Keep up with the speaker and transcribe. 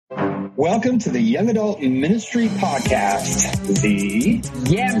Welcome to the Young Adult Ministry Podcast, the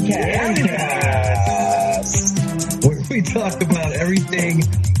Yamcast, where we talk about everything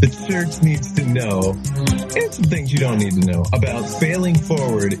the church needs to know and some things you don't need to know about failing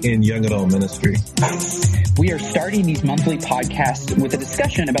forward in young adult ministry. We are starting these monthly podcasts with a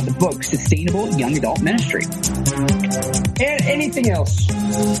discussion about the book Sustainable Young Adult Ministry. And anything else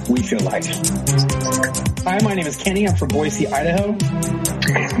we feel like. Hi, my name is Kenny. I'm from Boise, Idaho.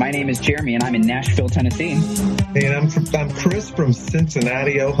 My name is Jeremy, and I'm in Nashville, Tennessee. And I'm Chris from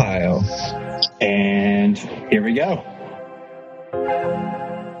Cincinnati, Ohio. And here we go.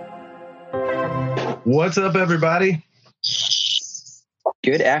 What's up, everybody?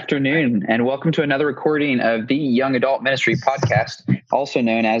 Good afternoon, and welcome to another recording of the Young Adult Ministry Podcast, also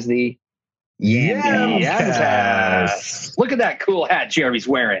known as the Yamcast. Look at that cool hat Jeremy's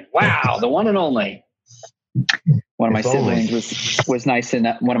wearing. Wow, the one and only. One of my siblings was nice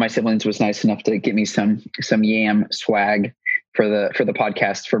enough. One of my siblings was nice enough to get me some yam swag for the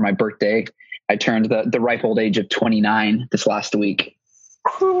podcast for my birthday. I turned the ripe old age of 29 this last week.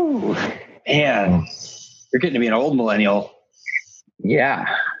 Whew. Man, you're getting to be an old millennial. Yeah.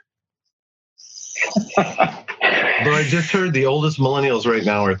 But I just heard the oldest millennials right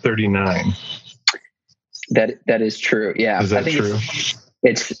now are 39. That is true. Yeah. Is that true?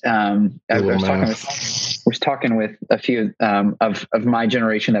 I was talking with a few of my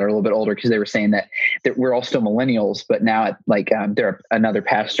generation that are a little bit older, because they were saying that we're all still millennials, but now they're another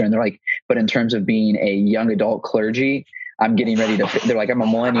pastor, and they're like, but in terms of being a young adult clergy, I'm getting ready to. They're like, I'm a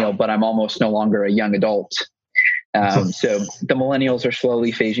millennial, but I'm almost no longer a young adult. So the millennials are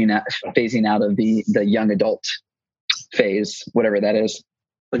slowly phasing out of the young adult phase, whatever that is.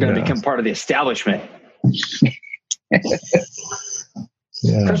 They're going to become part of the establishment.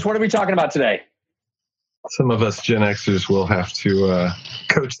 Yeah. Chris, what are we talking about today? Some of us Gen Xers will have to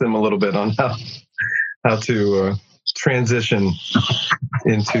coach them a little bit on how to transition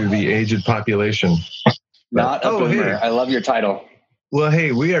into the aged population. Not a boomer. Hey. I love your title. Well,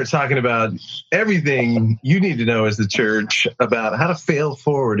 hey, we are talking about everything you need to know as the church about how to fail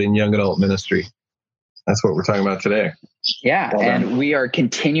forward in young adult ministry. That's what we're talking about today. Yeah, well and we are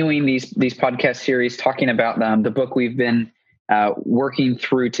continuing these podcast series talking about the book we've been working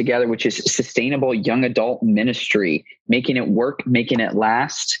through together, which is Sustainable Young Adult Ministry, making it work, making it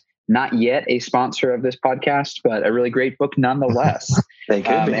last. Not yet a sponsor of this podcast, but a really great book nonetheless. They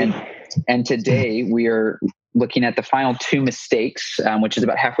could be. And today we are looking at the final two mistakes, which is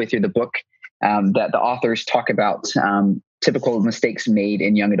about halfway through the book, that the authors talk about typical mistakes made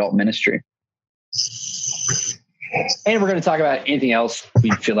in young adult ministry. And we're going to talk about anything else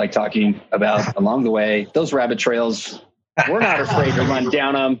we feel like talking about along the way. Those rabbit trails, we're not afraid to run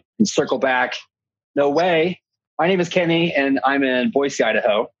down them and circle back. No way. My name is Kenny, and I'm in Boise,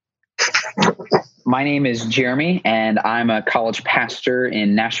 Idaho. My name is Jeremy, and I'm a college pastor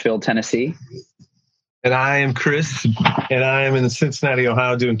in Nashville, Tennessee. And I am Chris, and I am in Cincinnati,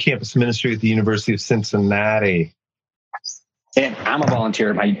 Ohio, doing campus ministry at the University of Cincinnati. And I'm a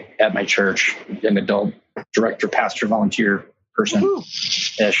volunteer at my church, young adult director, pastor, volunteer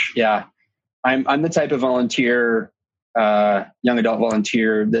person-ish. Yeah, I'm the type of volunteer, young adult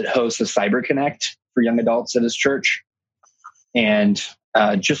volunteer that hosts a Cyber Connect for young adults at his church. And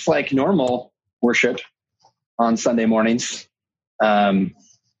just like normal worship on Sunday mornings,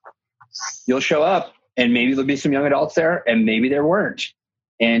 you'll show up and maybe there'll be some young adults there and maybe there weren't.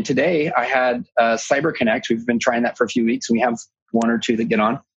 And today I had Cyber Connect. We've been trying that for a few weeks. We have one or two that get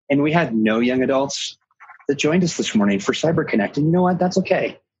on, and we had no young adults that joined us this morning for Cyber Connect. And you know what? That's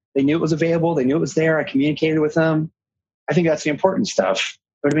okay. They knew it was available. They knew it was there. I communicated with them. I think that's the important stuff.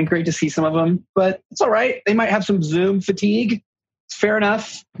 It would have been great to see some of them, but it's all right. They might have some Zoom fatigue. It's fair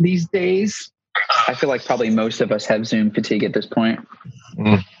enough these days. I feel like probably most of us have Zoom fatigue at this point.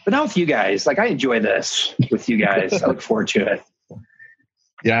 But not with you guys. Like, I enjoy this with you guys. I look forward to it.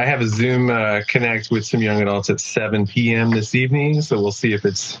 Yeah, I have a Zoom Connect with some young adults at 7 p.m. this evening, so we'll see if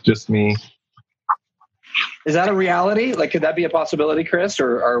it's just me. Is that a reality? Like, could that be a possibility, Chris?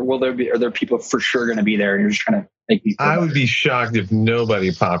 Or are there people for sure going to be there and you're just trying to make me feel I would be shocked if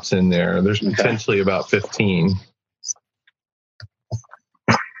nobody pops in there. There's potentially about 15.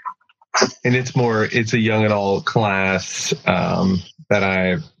 And it's a young adult class that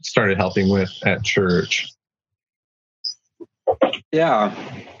I started helping with at church. Yeah.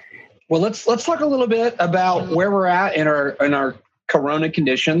 Well, let's talk a little bit about where we're at in our corona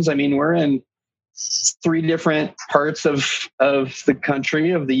conditions. I mean, we're in 3 different parts of the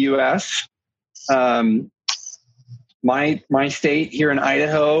country, of the U.S. My state here in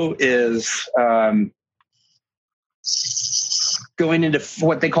Idaho is going into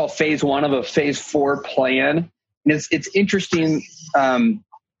what they call phase 1 of a phase 4 plan. And it's interesting.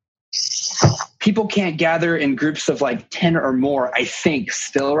 People can't gather in groups of like 10 or more, I think,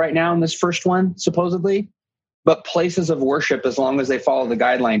 still right now in this first one, supposedly. But places of worship, as long as they follow the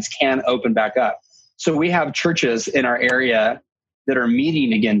guidelines, can open back up. So we have churches in our area that are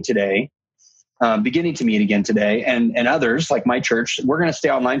meeting again today, beginning to meet again today, and others like my church, we're going to stay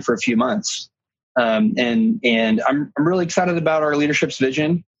online for a few months. And I'm really excited about our leadership's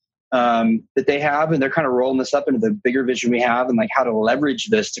vision that they have, and they're kind of rolling this up into the bigger vision we have, and like how to leverage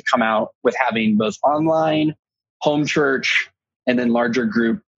this to come out with having both online, home church, and then larger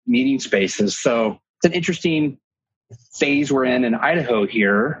group meeting spaces. So it's an interesting phase we're in Idaho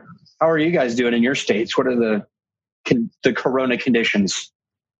here. How are you guys doing in your states? What are the corona conditions?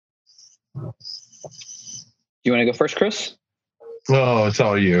 You want to go first, Chris? Oh, it's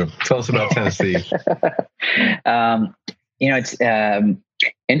all you. Tell us about Tennessee. It's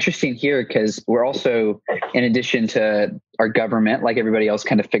interesting here because we're also, in addition to our government, like everybody else,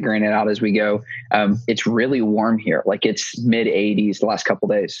 kind of figuring it out as we go. It's really warm here. Like it's mid 80s the last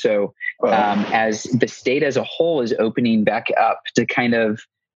couple of days. So as the state as a whole is opening back up to kind of,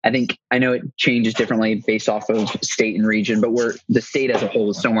 I know it changes differently based off of state and region, but the state as a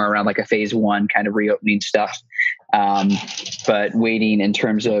whole is somewhere around like a phase 1 kind of reopening stuff. But waiting in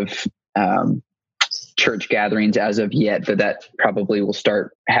terms of church gatherings as of yet, that probably will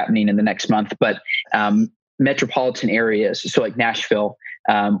start happening in the next month. But metropolitan areas, so like Nashville,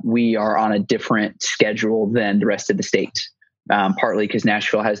 we are on a different schedule than the rest of the state, partly because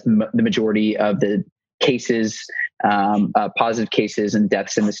Nashville has the majority of the cases, positive cases and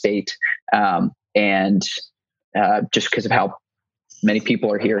deaths in the state, and just because of how many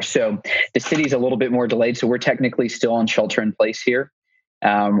people are here. So the city's a little bit more delayed. So we're technically still on shelter in place here.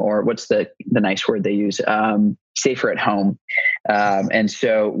 Or what's the nice word they use? Safer at home. And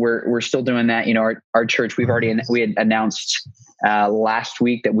so we're still doing that. Our church, we had announced last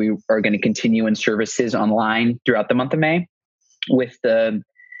week that we are going to continue in services online throughout the month of May, with the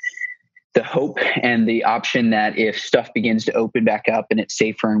hope and the option that if stuff begins to open back up and it's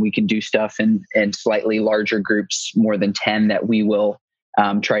safer and we can do stuff in slightly larger groups, more than 10, that we will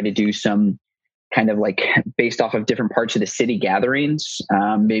try to do some kind of like based off of different parts of the city gatherings,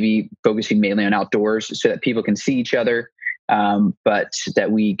 maybe focusing mainly on outdoors so that people can see each other, but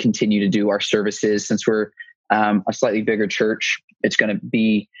that we continue to do our services. Since we're a slightly bigger church, it's going to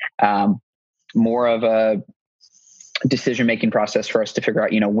be more of a decision-making process for us to figure out,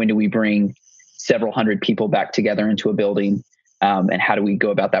 when do we bring several hundred people back together into a building, and how do we go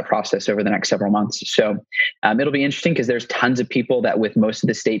about that process over the next several months. So it'll be interesting because there's tons of people that, with most of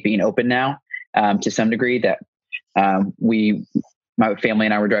the state being open now, to some degree, that my family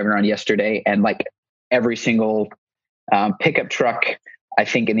and I were driving around yesterday, and like every single pickup truck, I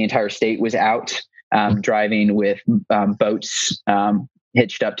think in the entire state, was out driving with boats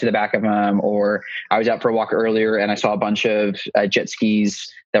hitched up to the back of them. Or I was out for a walk earlier and I saw a bunch of jet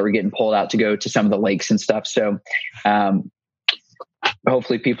skis that were getting pulled out to go to some of the lakes and stuff. So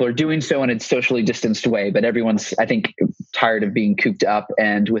hopefully people are doing so in a socially distanced way, but everyone's, I think, tired of being cooped up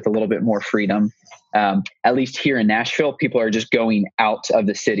and with a little bit more freedom. At least here in Nashville, people are just going out of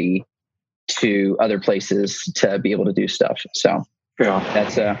the city to other places to be able to do stuff. So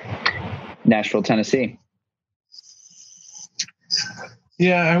that's Nashville, Tennessee.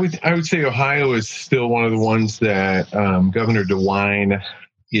 Yeah, I would say Ohio is still one of the ones that Governor DeWine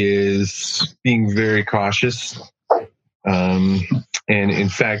is being very cautious. And in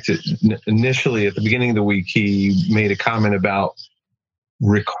fact, initially at the beginning of the week, he made a comment about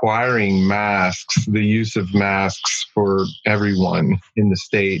requiring masks, the use of masks for everyone in the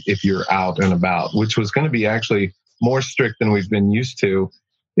state if you're out and about, which was going to be actually more strict than we've been used to.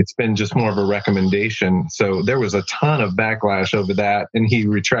 It's been just more of a recommendation. So there was a ton of backlash over that, and he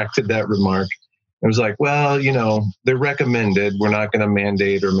retracted that remark. It was like, well, they're recommended. We're not going to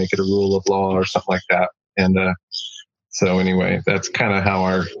mandate or make it a rule of law or something like that. And so anyway, that's kind of how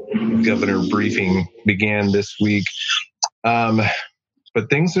our governor briefing began this week. But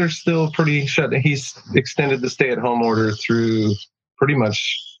things are still pretty shut. He's extended the stay-at-home order through pretty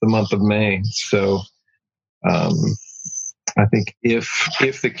much the month of May. So I think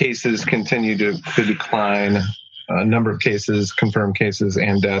if the cases continue to decline, number of cases, confirmed cases,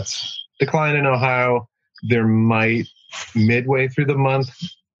 and deaths decline in Ohio, there might, midway through the month,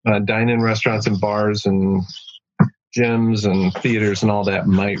 dine-in restaurants and bars and gyms and theaters and all that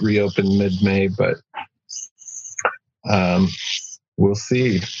might reopen mid-May, but we'll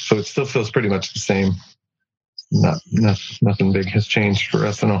see. So it still feels pretty much the same. Nothing big has changed for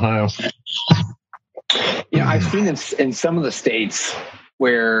us in Ohio. I've seen in some of the states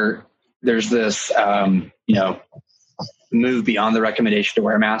where there's this, move beyond the recommendation to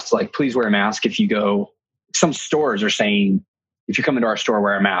wear a mask. Like, please wear a mask if you go. Some stores are saying, if you come into our store,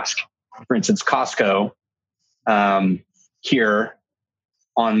 wear a mask. For instance, Costco here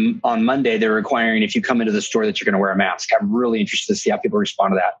on Monday, they're requiring if you come into the store that you're going to wear a mask. I'm really interested to see how people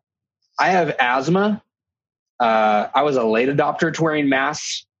respond to that. I have asthma. I was a late adopter to wearing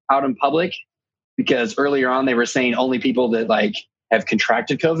masks out in public because earlier on they were saying only people that like have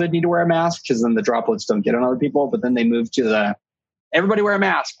contracted COVID need to wear a mask because then the droplets don't get on other people. But then they moved to everybody wear a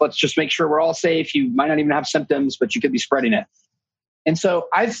mask. Let's just make sure we're all safe. You might not even have symptoms, but you could be spreading it. And so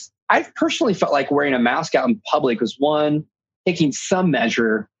I've personally felt like wearing a mask out in public was one, taking some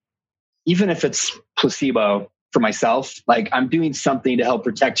measure, even if it's placebo for myself. Like I'm doing something to help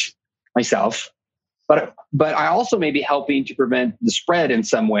protect myself, but I also may be helping to prevent the spread in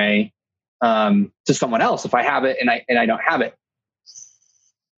some way to someone else if I have it and I don't have it.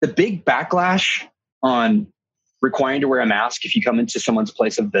 The big backlash on requiring to wear a mask if you come into someone's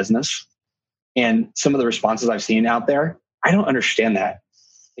place of business and some of the responses I've seen out there, I don't understand that.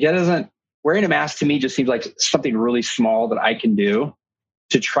 Wearing a mask to me just seems like something really small that I can do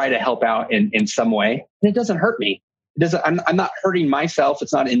to try to help out in some way. And it doesn't hurt me. I'm not hurting myself.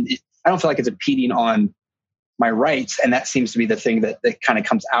 I don't feel like it's impeding on my rights. And that seems to be the thing that kind of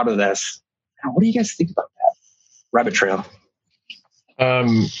comes out of this. What do you guys think about that? Rabbit trail.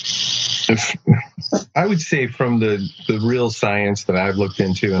 I would say from the real science that I've looked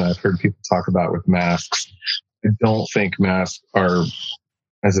into and I've heard people talk about with masks, I don't think masks are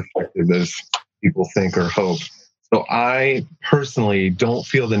as effective as people think or hope. So I personally don't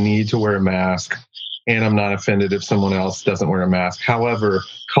feel the need to wear a mask, and I'm not offended if someone else doesn't wear a mask. However,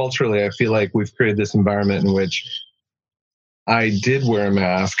 culturally, I feel like we've created this environment in which I did wear a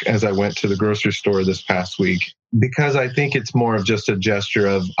mask as I went to the grocery store this past week, because I think it's more of just a gesture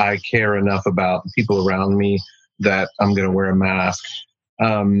of I care enough about people around me that I'm going to wear a mask.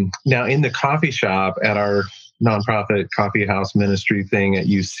 Now, in the coffee shop at our nonprofit coffee house ministry thing at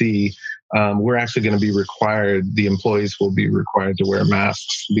UC, we're actually going to be the employees will be required to wear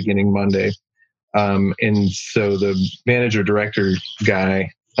masks beginning Monday. And so the manager director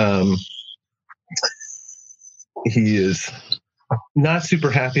guy, he is not super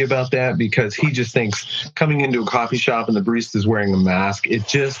happy about that because he just thinks coming into a coffee shop and the barista is wearing a mask, it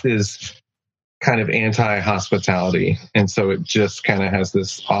just is kind of anti-hospitality. And so it just kind of has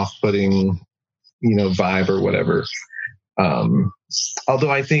this off-putting, vibe or whatever. Although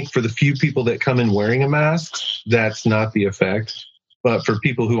I think for the few people that come in wearing a mask, that's not the effect. But for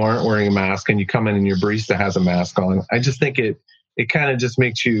people who aren't wearing a mask and you come in and your barista has a mask on, I just think it kind of just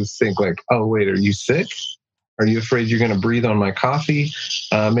makes you think like, oh, wait, are you sick? Are you afraid you're going to breathe on my coffee?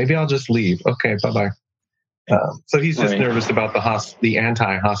 Maybe I'll just leave. Okay, bye-bye. So he's just nervous about the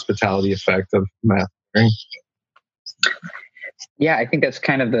anti-hospitality effect of mask wearing. Yeah, I think that's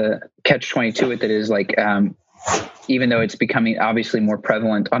kind of the catch-22 with it is like, even though it's becoming obviously more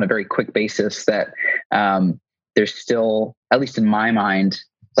prevalent on a very quick basis, that there's still, at least in my mind,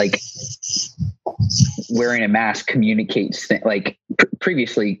 like wearing a mask communicates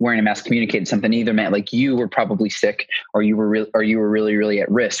previously wearing a mask communicated something. Either meant like you were probably sick or you were really, really at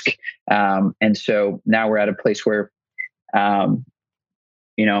risk. And so now we're at a place where,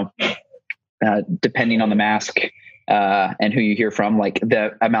 depending on the mask and who you hear from, like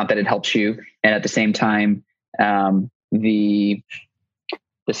the amount that it helps you. And at the same time, the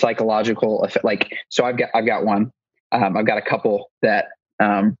psychological effect, like, so I've got one, I've got a couple that,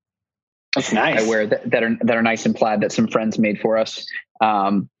 that's nice. I wear that are nice and plaid that some friends made for us.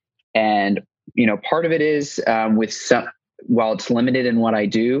 And part of it is, while it's limited in what I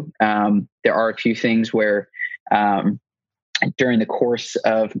do, there are a few things where, during the course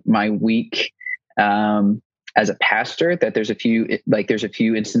of my week, as a pastor, that there's a few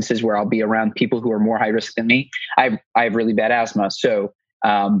instances where I'll be around people who are more high risk than me. I have really bad asthma. So,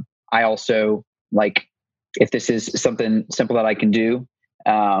 I also like, if this is something simple that I can do,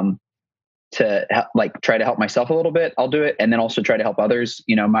 to try to help myself a little bit, I'll do it. And then also try to help others.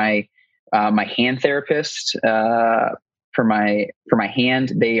 My hand therapist, for my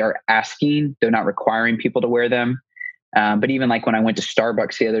hand, they are asking, they're not requiring people to wear them. But even like when I went to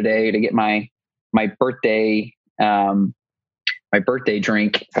Starbucks the other day to get my birthday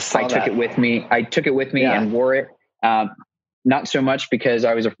drink, I took it with me. And wore it. Not so much because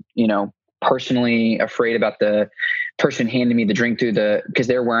I was, personally afraid about the person handing me the drink because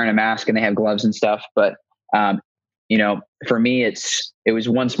they're wearing a mask and they have gloves and stuff. But, for me, it was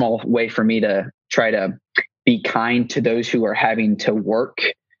one small way for me to try to be kind to those who are having to work,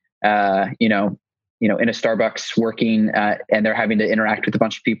 in a Starbucks working, and they're having to interact with a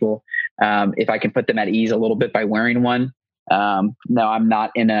bunch of people, if I can put them at ease a little bit by wearing one. No, I'm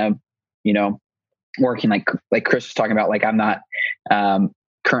not in a, working like Chris was talking about, like I'm not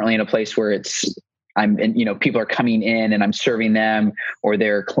currently in a place where people are coming in and I'm serving them, or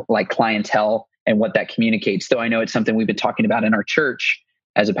they're like clientele, and what that communicates. Though I know it's something we've been talking about in our church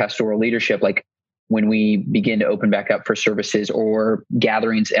as a pastoral leadership, like when we begin to open back up for services or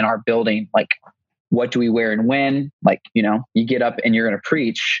gatherings in our building, like what do we wear and when? Like, you get up and you're going to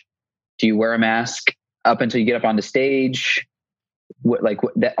preach. Do you wear a mask up until you get up on the stage?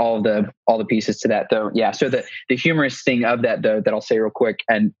 That all the pieces to that, though. Yeah. So the humorous thing of that, though, that I'll say real quick,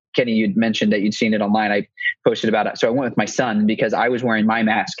 and Kenny, you'd mentioned that you'd seen it online. I posted about it. So I went with my son because I was wearing my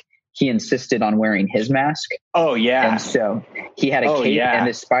mask. He insisted on wearing his mask. Oh yeah. And so he had a cape and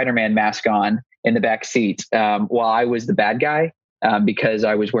this Spider-Man mask on in the back seat, while I was the bad guy, because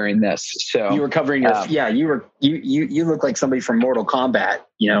I was wearing this. So you were covering your, you look like somebody from Mortal Kombat,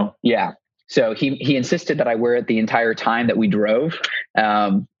 Yeah. So he insisted that I wear it the entire time that we drove,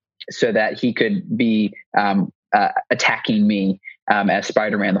 so that he could be attacking me as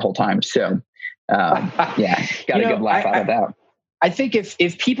Spider-Man the whole time. So got a good laugh out of that. I think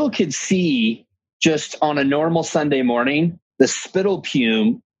if people could see just on a normal Sunday morning the spittle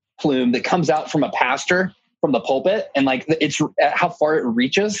plume that comes out from a pastor from the pulpit, and like it's how far it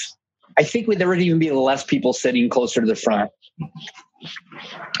reaches, I think there would even be less people sitting closer to the front.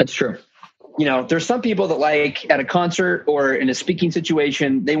 That's true. There's some people that, like at a concert or in a speaking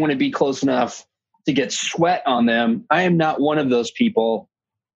situation, they want to be close enough to get sweat on them. I am not one of those people,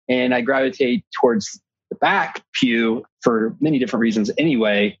 and I gravitate towards the back pew for many different reasons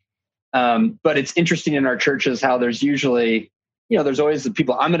anyway. But it's interesting in our churches how there's usually, there's always the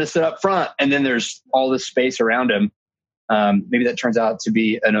people, I'm going to sit up front, and then there's all this space around them. Maybe that turns out to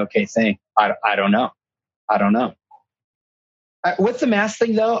be an okay thing. I don't know. With the mask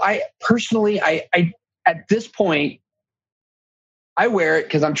thing, though, I personally, I at this point, I wear it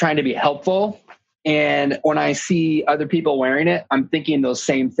because I'm trying to be helpful. And when I see other people wearing it, I'm thinking those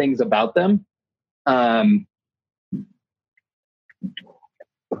same things about them. I'm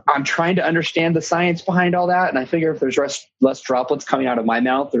trying to understand the science behind all that. And I figure if there's less droplets coming out of my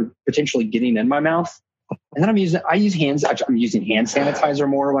mouth, they're potentially getting in my mouth. And then I'm using hand sanitizer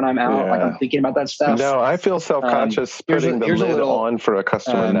more when I'm out. Yeah. Like I'm thinking about that stuff. No, I feel self-conscious putting the lid on for a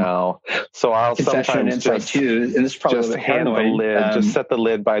customer now. So I'll sometimes just too, and this is probably just hand the lid, just set the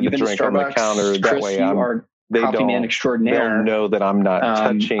lid by the drink on the counter. That Chris, way they don't know that I'm not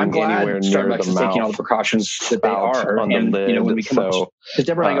touching anywhere near Starbucks the is mouth. taking all the precautions that they are on the lid. when we come up, because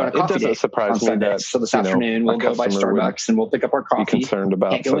Deborah and I go on a coffee date surprise on Sunday. that, so this afternoon we'll go by Starbucks and we'll pick up our coffee. Be concerned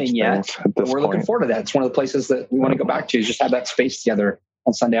about Can't go in yet, but we're looking forward to that. It's one of the places that we want to go back to, is just have that space together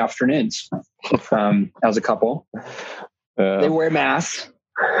on Sunday afternoons as a couple. They wear masks.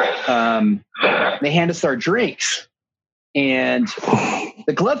 They hand us our drinks. And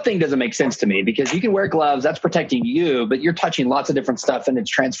the glove thing doesn't make sense to me, because you can wear gloves, that's protecting you, but you're touching lots of different stuff and it's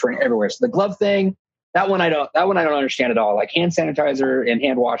transferring everywhere. So the glove thing, that one I don't understand at all. Like hand sanitizer and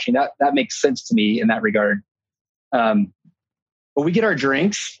hand washing, that makes sense to me in that regard. But we get our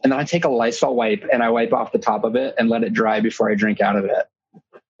drinks, and then I take a Lysol wipe and I wipe off the top of it and let it dry before I drink out of it.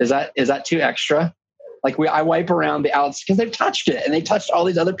 Is that too extra? Like I wipe around the outs because they've touched it and they touched all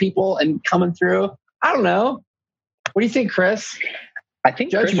these other people and coming through. I don't know. What do you think, Chris? I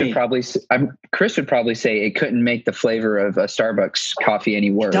think Chris would probably say it couldn't make the flavor of a Starbucks coffee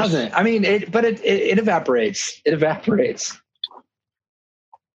any worse. It doesn't. I mean, it evaporates. It evaporates.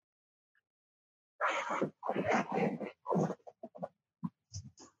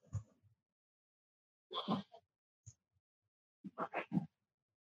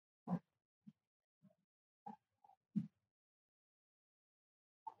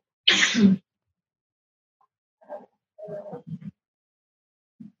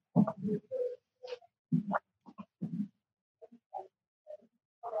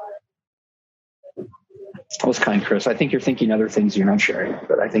 That was kind, Chris. I think you're thinking other things you're not sharing,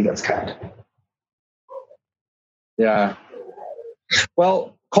 but I think that's kind. Yeah.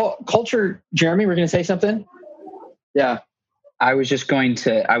 Well, culture, Jeremy, we're going to say something? Yeah. I was going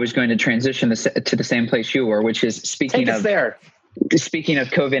to transition to the same place you were, which is speaking of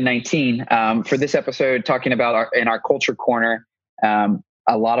COVID-19, for this episode, talking about in our culture corner,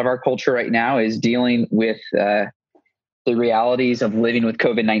 a lot of our culture right now is dealing with the realities of living with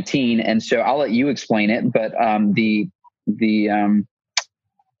COVID-19. And so I'll let you explain it, but the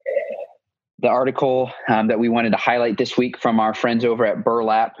the article that we wanted to highlight this week from our friends over at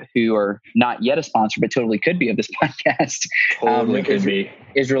Burlap, who are not yet a sponsor, but totally could be of this podcast. Totally could be.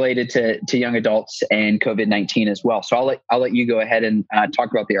 Is related to young adults and COVID-19 as well. So I'll let you go ahead and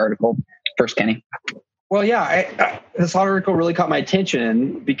talk about the article first, Kenny. Well, yeah, this article really caught my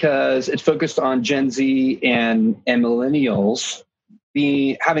attention because it's focused on Gen Z and millennials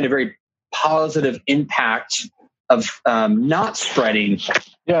having a very positive impact of not spreading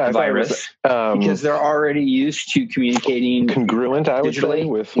the virus because they're already used to communicating congruent, I would say,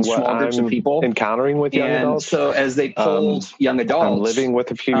 with what I'm encountering with young adults. So as they polled young adults, I'm living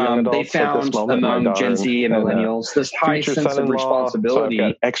with a few young adults. They found among Gen Z and millennials this high sense of responsibility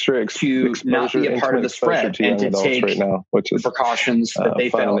to not be a part of the spread and to take right now, which is precautions that they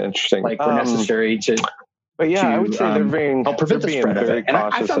felt like were necessary to. But yeah, I would say they're being prevent the spread of it. And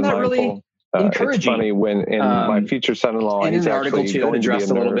I found that really encouraging. It's funny when my future son-in-law, and in the article too, it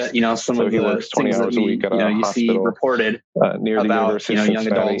addressed a little bit, some of the things that you see reported near about young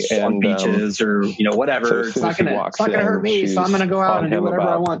adults on beaches or whatever. It's not going to hurt me, so I'm going to go out and do whatever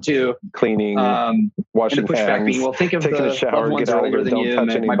I want to. Cleaning, washing hands, well, think of taking a shower, get older, don't touch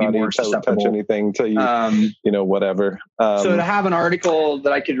anybody, don't touch anything till you, whatever. So to have an article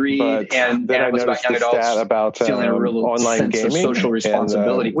that I could read and it was about young adults feeling a real online sense of social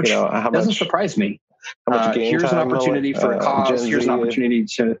responsibility, which doesn't surprise me. Here's an opportunity for a cause. Here's an opportunity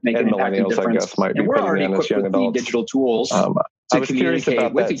to make an impact and difference. And we're already equipped with the digital tools to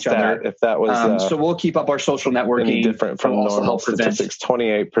communicate with each other. If that was so we'll keep up our social networking. Different from normal statistics.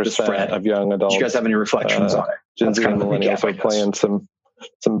 28% of young adults. Do you guys have any reflections on it? Gen Z and millennials are playing some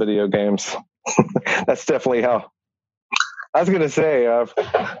video games. That's definitely how. I was going to say, I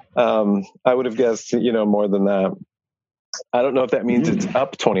would have guessed, more than that. I don't know if that means it's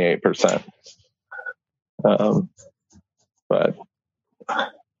up 28%. But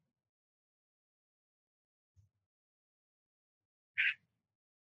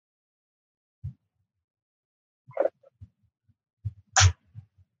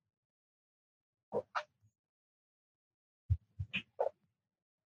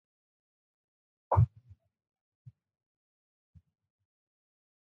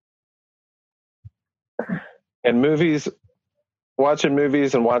and watching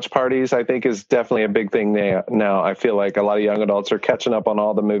movies and watch parties, I think, is definitely a big thing now. I feel like a lot of young adults are catching up on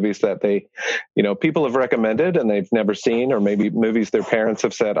all the movies that people have recommended and they've never seen, or maybe movies their parents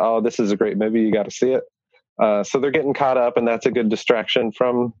have said, oh, this is a great movie, you got to see it. So they're getting caught up, and that's a good distraction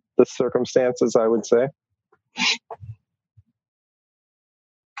from the circumstances, I would say.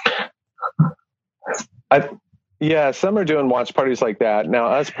 Yeah, some are doing watch parties like that. Now,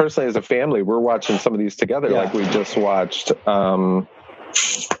 us personally as a family, we're watching some of these together. Yeah. Like we just watched Top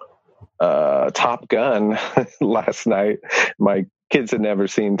Gun last night. My kids had never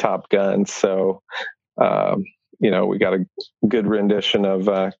seen Top Gun, so we got a good rendition of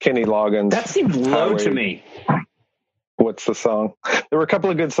Kenny Loggins. That seemed low to me. What's the song? There were a couple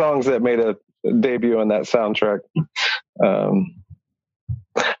of good songs that made a debut on that soundtrack.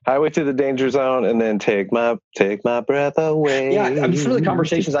 Highway to the Danger Zone, and then take my breath away. Yeah, I mean, some of the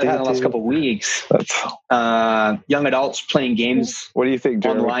conversations I've had in the last couple of weeks, young adults playing games. What do you think,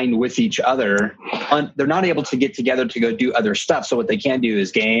 Jeremy? Online with each other? They're not able to get together to go do other stuff. So what they can do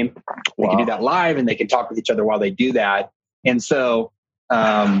is game. They can do that live, and they can talk with each other while they do that. And so,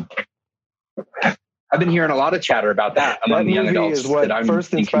 I've been hearing a lot of chatter about that among the young adults. Is what that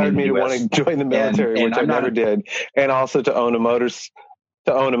first inspired me to want to join the military, which I never did, and also to own a motorcycle.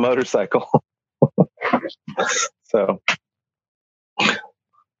 So,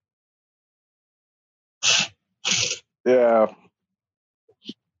 yeah.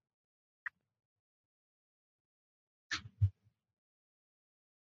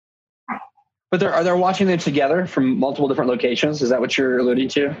 But they're watching them together from multiple different locations. Is that what you're alluding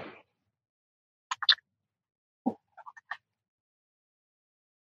to?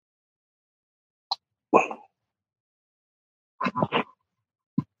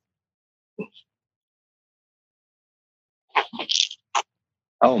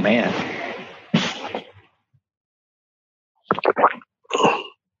 Oh, man.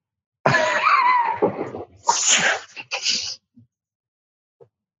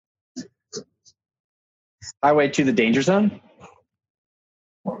 Highway to the Danger Zone?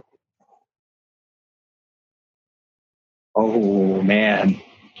 Oh, man.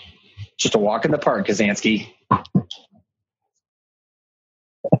 Just a walk in the park, Kazansky.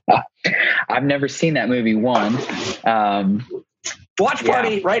 I've never seen that movie, one. Watch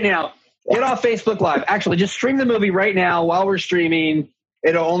party right now. Get off Facebook Live. Actually, just stream the movie right now while we're streaming.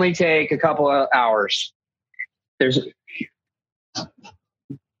 It'll only take a couple of hours.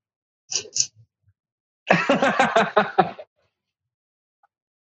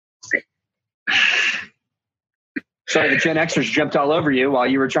 Sorry, the Gen Xers jumped all over you while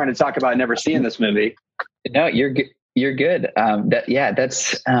you were trying to talk about never seeing this movie. No, you're good. You're good. I've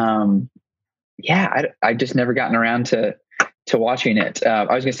just never gotten around to watching it. I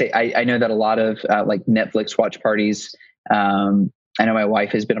was going to say, I know that a lot of like Netflix watch parties, I know my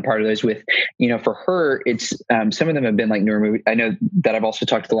wife has been a part of those with, for her, it's some of them have been like newer movies. I know that I've also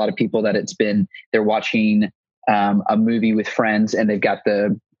talked to a lot of people that they're watching a movie with friends and they've got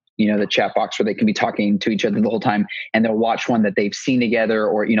the chat box where they can be talking to each other the whole time, and they'll watch one that they've seen together,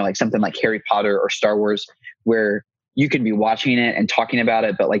 or, like something like Harry Potter or Star Wars, where you can be watching it and talking about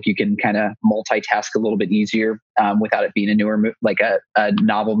it, but like you can kind of multitask a little bit easier without it being a newer, like a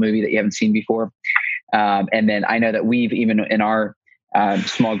novel movie that you haven't seen before. And then I know that we've, even in our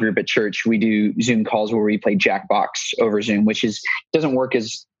small group at church, we do Zoom calls where we play Jackbox over Zoom, which doesn't work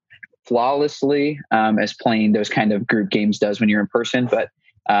as flawlessly as playing those kind of group games does when you're in person. But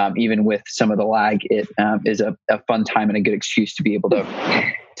even with some of the lag, it is a fun time and a good excuse to be able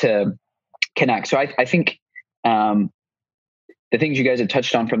to connect. So I think the things you guys have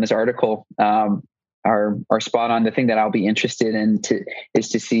touched on from this article are spot on. The thing that I'll be interested in is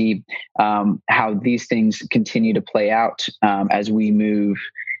to see how these things continue to play out as we move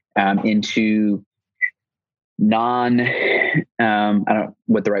into I don't know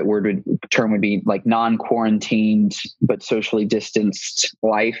what the right term would be, like non-quarantined but socially distanced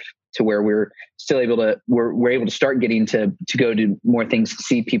life, to where we're still able to start getting to go to more things,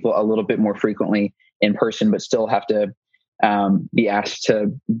 see people a little bit more frequently in person, but still have to be asked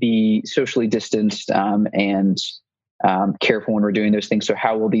to be socially distanced and careful when we're doing those things. So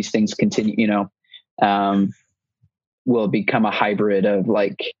how will these things continue? Will it become a hybrid of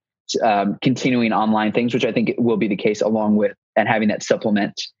like continuing online things, which I think will be the case, along with and having that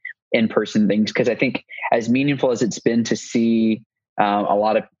supplement in-person things? Because I think as meaningful as it's been to see a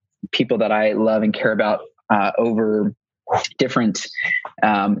lot of people that I love and care about over different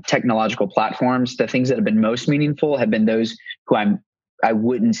technological platforms, the things that have been most meaningful have been those who I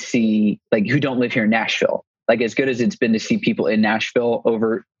wouldn't see, like, who don't live here in Nashville. Like, as good as it's been to see people in Nashville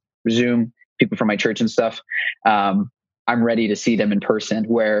over Zoom, people from my church and stuff, I'm ready to see them in person.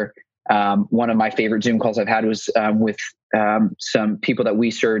 Where one of my favorite Zoom calls I've had was with some people that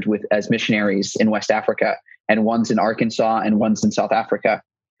we served with as missionaries in West Africa, and one's in Arkansas and one's in South Africa.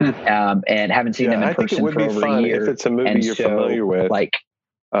 And haven't seen them in person for over a year. If it's a movie you're familiar with, like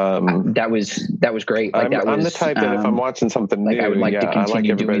that was great. Like, I'm the type that if I'm watching something new, I would like to continue I like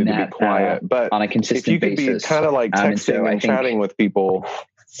everybody doing to that be quiet. But on a consistent if you could basis, be kind of like texting and chatting with people,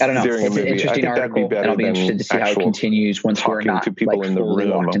 I don't know. During it's a movie, an interesting article, and I'll be interested to see how it continues once we're not to people like in the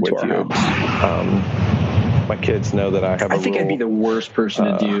room with you. My kids know that I have. I think I'd be the worst person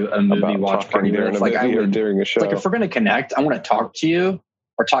to do a movie watch party with. Like, I would, during a show. Like, if we're going to connect, I want to talk to you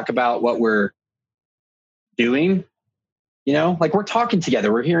or talk about what we're doing. Like, we're talking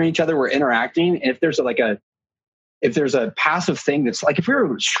together, we're hearing each other, we're interacting. And if there's a passive thing that's like, if we were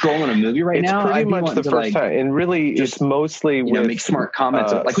scrolling a movie right now, it's pretty much the first time. And really, it's mostly with make smart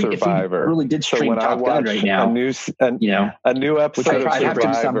comments. Like, Survivor. If we really did stream Top Gun right now, a new episode of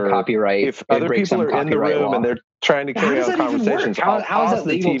Survivor. Copyright. If other people are in the room and they're trying to carry on conversations, how is that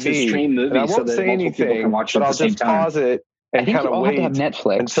legal to stream movies? And I won't say anything, but I'll just pause it and kind of wait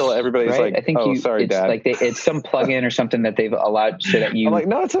Netflix, until everybody's right? like, I think sorry, it's Dad. Like it's some plugin or something that they've allowed so that you. I'm like,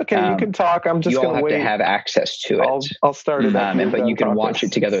 no, it's okay. You can talk. I'm just going to wait. You all have to have access to it. I'll start it up. But you can watch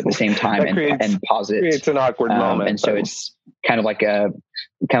it together at the same time and pause it. It's an awkward moment. And so it's kind of like a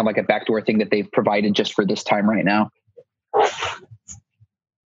backdoor thing that they've provided just for this time right now.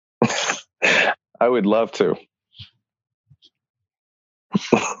 I would love to.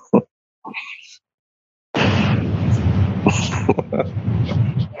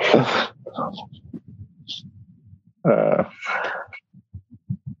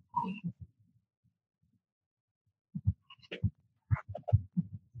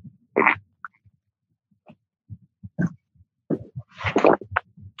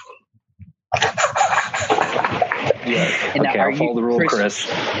 And okay, I'll follow the rule, Chris.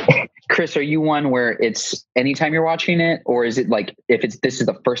 Chris, are you one where it's anytime you're watching it, or is it like if this is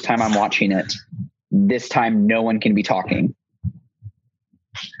the first time I'm watching it, this time no one can be talking?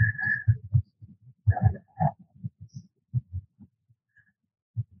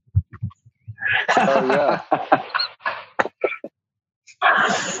 Oh yeah.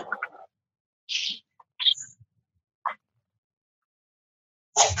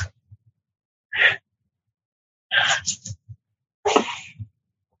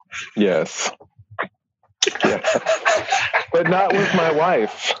 Yes. Yeah. But not with my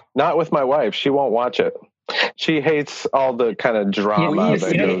wife. Not with my wife. She won't watch it. She hates all the kind of drama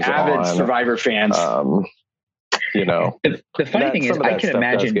that goes avid on. Survivor fans. The funny thing is, I can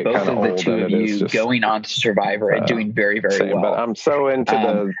imagine both of the two of you going on to Survivor and doing very, very well. But I'm so into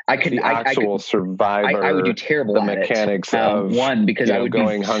the actual Survivor. I would do terrible the at mechanics it. of one, because I would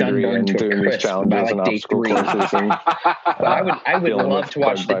going be hungry and doing these challenges and obstacle courses. But I would love to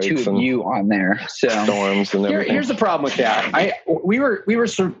watch the two of you on there. So storms and everything. Here's the problem with that. We were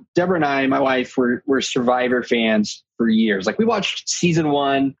Deborah and I, my wife, were Survivor fans for years. Like, we watched season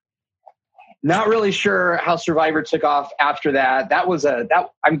 1. Not really sure how Survivor took off after that.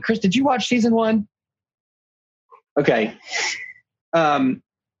 Chris, did you watch season 1? Okay. And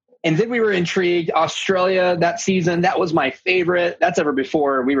then we were intrigued. Australia, that season, that was my favorite. That's ever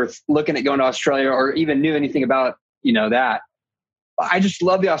before we were looking at going to Australia or even knew anything about, that. I just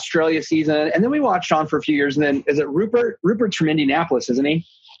love the Australia season. And then we watched on for a few years. And then, is it Rupert? Rupert's from Indianapolis, isn't he?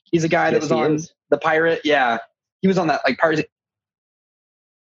 He's a guy that was on The Pirate. Yeah. He was on that, like, Pirates.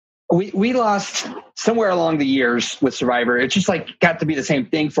 We lost somewhere along the years with Survivor. It just like got to be the same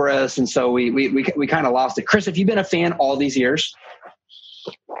thing for us. And so we kind of lost it. Chris, if you've been a fan all these years,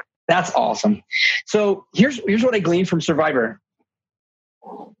 that's awesome. So here's what I gleaned from Survivor.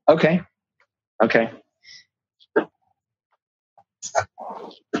 Okay.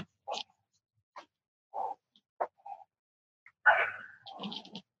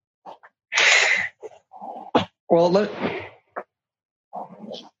 Well,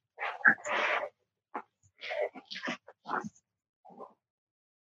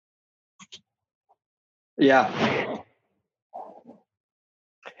 yeah.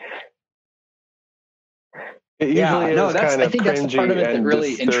 It usually is kind of I think that's the part of it that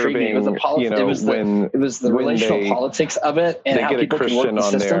really intrigued me. It was it was the relational politics of it and how people can work the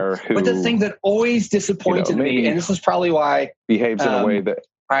system. But the thing that always disappointed me, and this is probably why behaves in a way that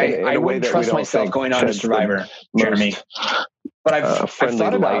I wouldn't trust myself going on to Survivor, Jeremy. But I've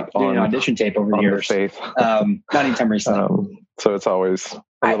thought about doing an audition tape over the years. Not anytime recently. So it's always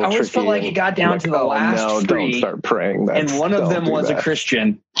I always felt like it got down to the last 3. Don't start praying. And one of them was a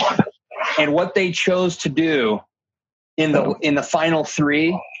Christian. And what they chose to do in the final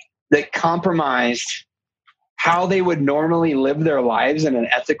 3 that compromised how they would normally live their lives in an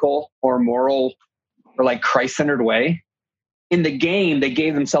ethical or moral or like Christ-centered way. In the game, they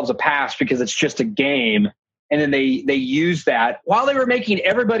gave themselves a pass because it's just a game. And then they used that while they were making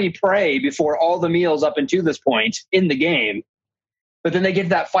everybody pray before all the meals up until this point in the game. But then they get to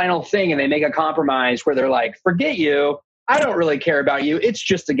that final thing and they make a compromise where they're like, forget you. I don't really care about you. It's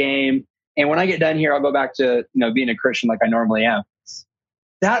just a game. And when I get done here, I'll go back to being a Christian like I normally am.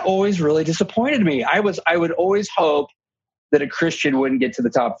 That always really disappointed me. I would always hope that a Christian wouldn't get to the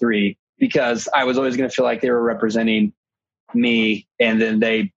top 3 because I was always going to feel like they were representing me and then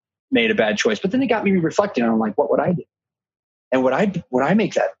they made a bad choice. But then it got me reflecting on like, what would I do? And would I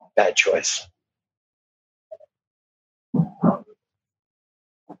make that bad choice?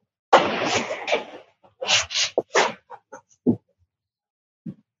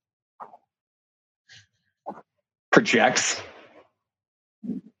 Projects.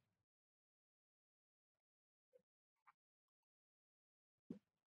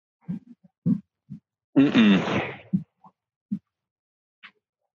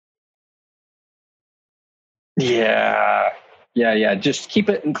 Yeah. Just keep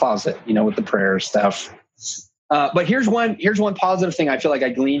it in closet, with the prayer stuff. But here's one positive thing I feel like I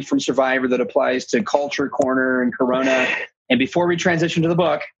gleaned from Survivor that applies to Culture Corner and Corona. And before we transition to the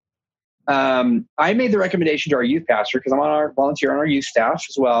book, I made the recommendation to our youth pastor because I'm volunteer on our youth staff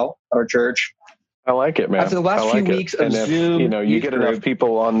as well at our church. I like it, man. After the last few weeks of Zoom, you get enough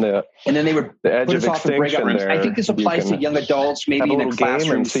people on the and then they would the edge put of us off in breakout rooms. there, I think this applies to young adults, maybe in a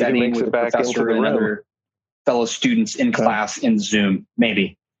classroom setting with a professor and other fellow students in class in Zoom,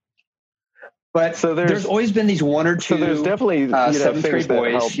 maybe. But so there's always been these 1 or 2 there's definitely 7th grade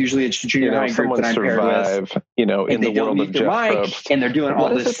boys. Usually it's junior high group that I'm paired with. In the world of Jeff Probst, and they're doing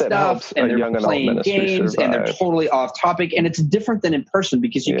all this stuff, and they're playing games, and they're totally off topic. And it's different than in person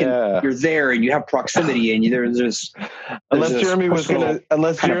because you're there and you have proximity, and there's unless Jeremy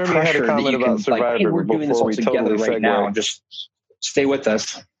had a comment about Survivor, like, hey, we're doing this all together right now. Just stay with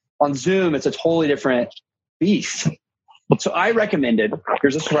us. On Zoom, it's a totally different beast. So I recommended.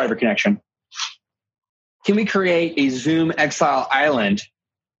 Here's a Survivor connection. Can we create a Zoom Exile Island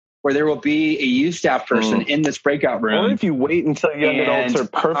where there will be a youth staff person in this breakout room? Or if you wait until young adults are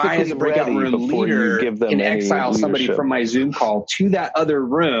perfectly ready before you give them can exile somebody from my Zoom call to that other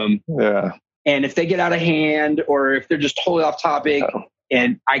room. Yeah. And if they get out of hand or if they're just totally off topic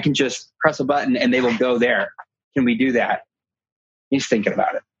and I can just press a button and they will go there. Can we do that? He's thinking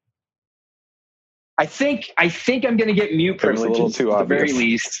about it. I think I'm going to get mute privileges at the very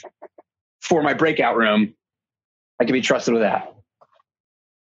least for my breakout room. I can be trusted with that.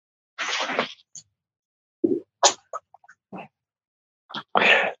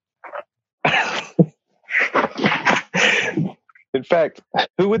 In fact,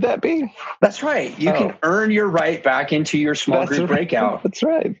 who would that be? That's right. You can earn your right back into your small group breakout. That's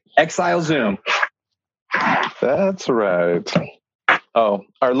right. Exile Zoom. That's right. Oh,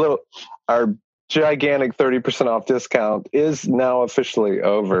 our gigantic 30% off discount is now officially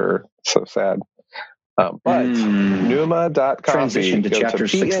over. So sad. But Numa.coffee. Transition to chapter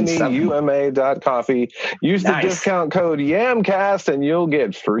 6 and 7. PNEUMA.coffee. Use the discount code YAMCAST and you'll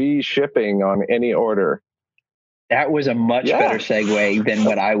get free shipping on any order. That was a much better segue than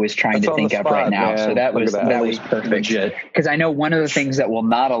what I was trying to think of right now. Man. So that was perfect. Because I know one of the things that will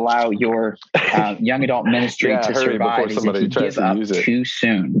not allow your young adult ministry to survive is if you give up too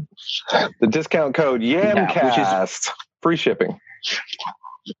soon. The discount code YAMCAST. Free shipping.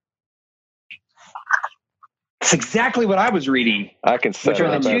 That's exactly what I was reading. I can set Which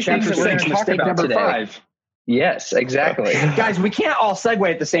are the two things that we're going to talk about today. 5. Yes, exactly. Guys, we can't all segue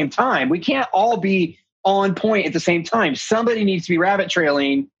at the same time. We can't all be on point at the same time. Somebody needs to be rabbit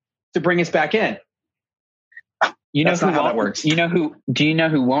trailing to bring us back in. You know how that works. Do you know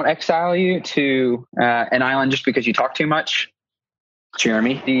who won't exile you to an island just because you talk too much?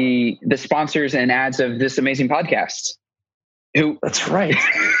 Jeremy. The sponsors and ads of this amazing podcast. That's right.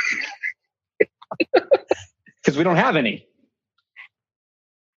 Because we don't have any.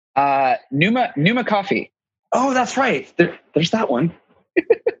 Numa Coffee. Oh, that's right. There's that one.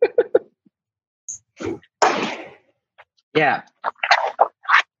 Yeah.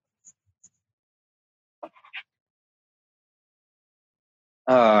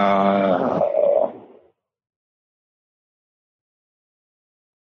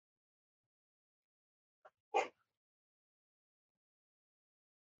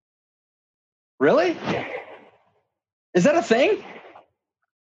 Really? Is that a thing?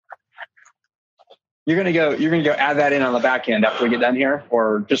 You're gonna go add that in on the back end after we get done here,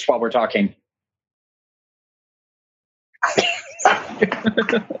 or just while we're talking?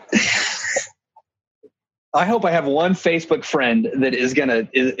 I hope I have one Facebook friend that is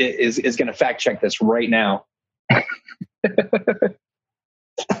gonna fact check this right now.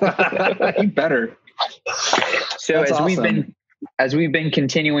 You better. So that's awesome. As we've been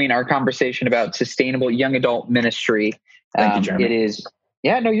continuing our conversation about sustainable young adult ministry, thank you, Jeremy. It is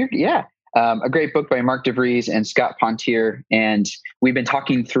a great book by Mark DeVries and Scott Pontier. And we've been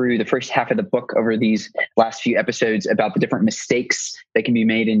talking through the first half of the book over these last few episodes about the different mistakes that can be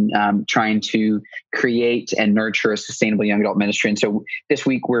made in trying to create and nurture a sustainable young adult ministry. And so this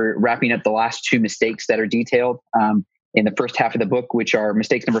week we're wrapping up the last 2 mistakes that are detailed in the first half of the book, which are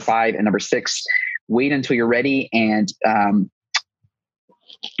mistakes number 5 and number 6. Wait until you're ready. And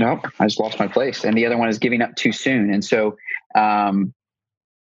I just lost my place. And the other one is giving up too soon. And so,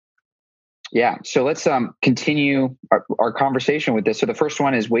 so let's continue our conversation with this. So the first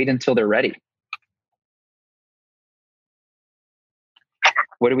one is wait until they're ready.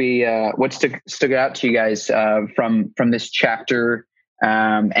 What stuck out to you guys from this chapter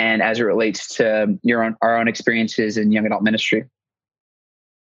and as it relates to our own experiences in young adult ministry?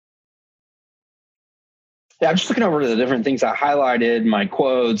 Yeah, I'm just looking over the different things I highlighted, my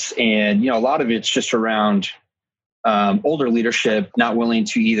quotes, and a lot of it's just around older leadership not willing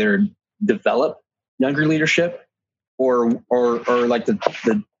to either develop younger leadership or like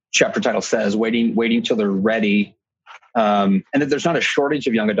the chapter title says, waiting till they're ready. And that there's not a shortage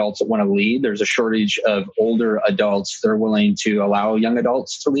of young adults that want to lead. There's a shortage of older adults that are willing to allow young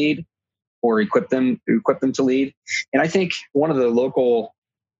adults to lead or equip them to lead. And I think one of the local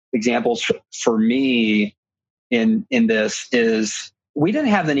examples for me in this is we didn't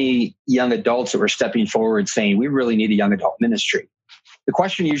have any young adults that were stepping forward saying, we really need a young adult ministry. The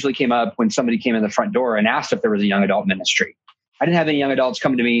question usually came up when somebody came in the front door and asked if there was a young adult ministry. I didn't have any young adults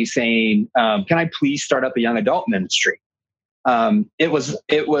come to me saying, can I please start up a young adult ministry? It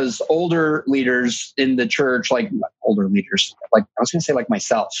was older leaders in the church, like older leaders, like I was going to say like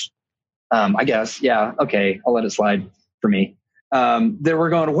myself, I guess. Yeah. Okay. I'll let it slide for me. They were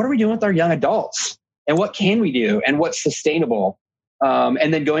going, what are we doing with our young adults? And what can we do? And what's sustainable?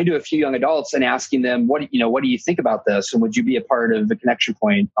 And then going to a few young adults and asking them, what do you think about this? And would you be a part of the connection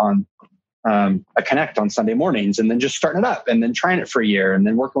point on a connect on Sunday mornings? And then just starting it up and then trying it for a year and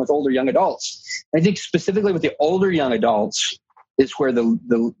then working with older young adults. I think specifically with the older young adults is where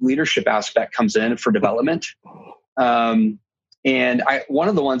the leadership aspect comes in for development. And one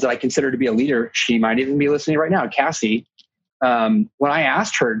of the ones that I consider to be a leader, she might even be listening right now, Cassie, when I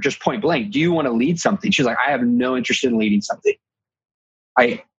asked her just point blank, do you want to lead something? She's like, I have no interest in leading something.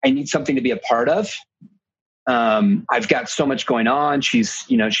 I need something to be a part of. I've got so much going on. She's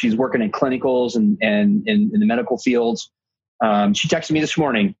working in clinicals and in the medical fields. She texted me this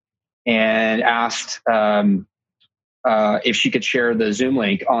morning and asked if she could share the Zoom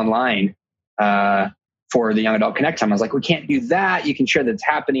link online for the Young Adult Connect time. I was like, we can't do that. You can share that it's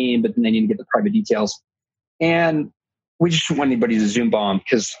happening, but then they need to get the private details. And we just want anybody to Zoom bomb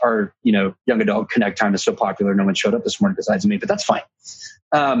because our Young Adult Connect time is so popular. No one showed up this morning besides me, but that's fine.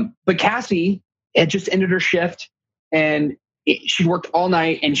 But Cassie had just ended her shift and she worked all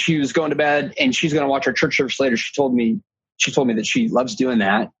night and she was going to bed and she's going to watch our church service later. She told me that she loves doing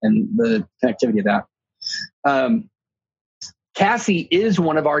that and the connectivity of that. Cassie is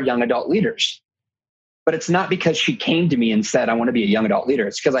one of our young adult leaders, but it's not because she came to me and said, I want to be a young adult leader.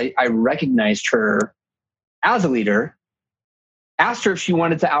 It's because I recognized her as a leader, asked her if she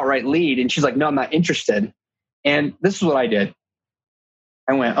wanted to outright lead. And she's like, no, I'm not interested. And this is what I did.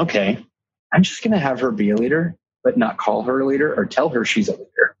 I went, okay, I'm just going to have her be a leader, but not call her a leader or tell her she's a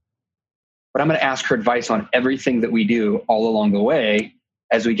leader. But I'm going to ask her advice on everything that we do all along the way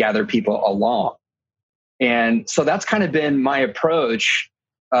as we gather people along. And so that's kind of been my approach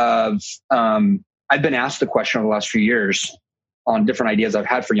of, I've been asked the question over the last few years on different ideas I've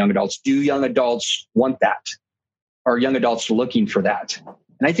had for young adults. Do young adults want that? Are young adults looking for that?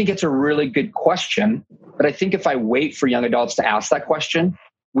 And I think it's a really good question. But I think if I wait for young adults to ask that question,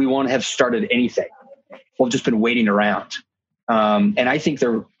 we won't have started anything. We've just been waiting around. And I think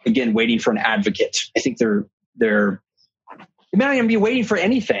they're, again, waiting for an advocate. I think they may not even be waiting for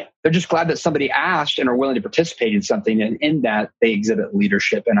anything. They're just glad that somebody asked and are willing to participate in something. And in that, they exhibit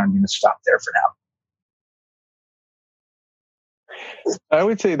leadership. And I'm going to stop there for now. I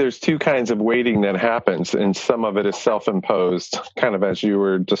would say there's two kinds of waiting that happens, and some of it is self-imposed, kind of as you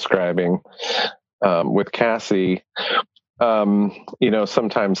were describing with Cassie.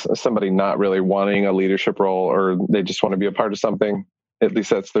 Sometimes somebody not really wanting a leadership role, or they just want to be a part of something. At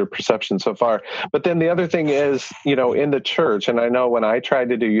least that's their perception so far. But then the other thing is, in the church, and I know when I tried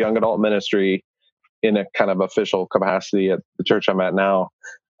to do young adult ministry in a kind of official capacity at the church I'm at now,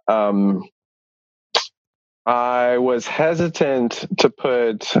 I was hesitant to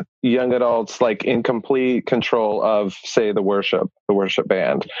put young adults like in complete control of, say, the worship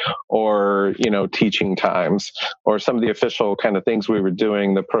band, or, teaching times, or some of the official kind of things we were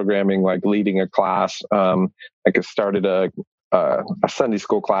doing, the programming, like leading a class. I started a Sunday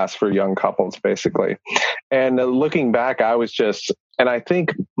school class for young couples, basically. And looking back, and I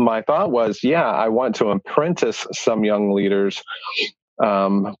think my thought was, I want to apprentice some young leaders.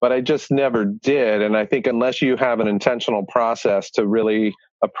 But I just never did. And I think unless you have an intentional process to really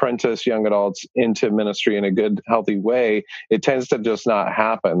apprentice young adults into ministry in a good, healthy way, it tends to just not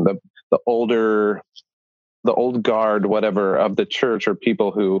happen. The old guard, whatever, of the church, or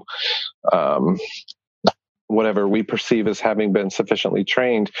people who, whatever we perceive as having been sufficiently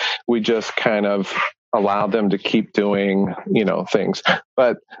trained, we just kind of allow them to keep doing, things.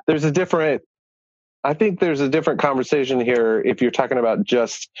 But I think there's a different conversation here if you're talking about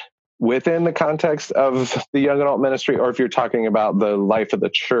just within the context of the young adult ministry, or if you're talking about the life of the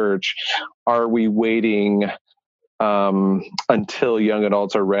church. Are we waiting until young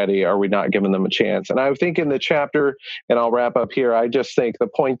adults are ready? Are we not giving them a chance? And I think in the chapter, and I'll wrap up here, I just think the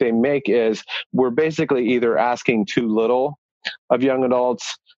point they make is we're basically either asking too little of young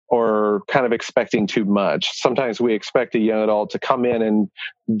adults or kind of expecting too much. Sometimes we expect a young adult to come in and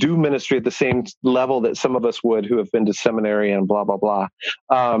do ministry at the same level that some of us would who have been to seminary and blah, blah, blah.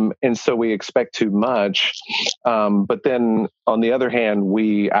 And so we expect too much. But then on the other hand,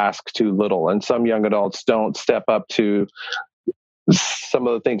 we ask too little. And some young adults don't step up to some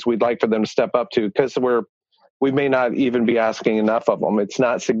of the things we'd like for them to step up to, because we may not even be asking enough of them. It's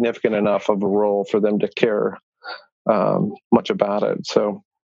not significant enough of a role for them to care much about it. So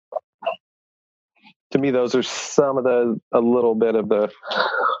to me, those are some of a little bit of the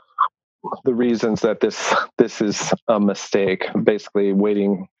reasons that this is a mistake. Basically,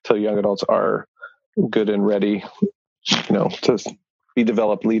 waiting till young adults are good and ready, to be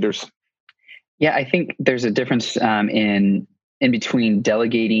developed leaders. Yeah, I think there's a difference in between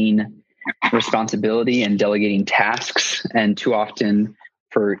delegating responsibility and delegating tasks. And too often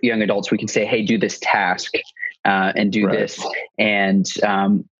for young adults, we can say, "Hey, do this task and do this," and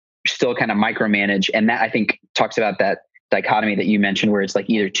still kind of micromanage. And that, I think, talks about that dichotomy that you mentioned, where it's like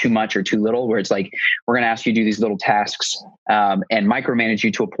either too much or too little, where it's like, we're going to ask you to do these little tasks and micromanage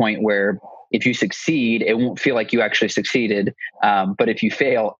you to a point where if you succeed, it won't feel like you actually succeeded. But if you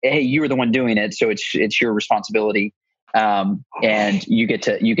fail, hey, you were the one doing it, so it's your responsibility. and you get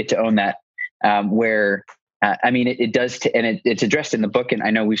to own that. It does, and it's addressed in the book. And I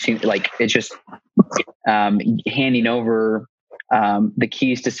know we've seen it's just handing over the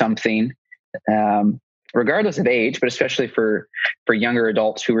keys to something, regardless of age, but especially for younger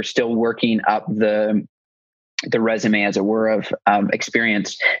adults who are still working up the resume, as it were, of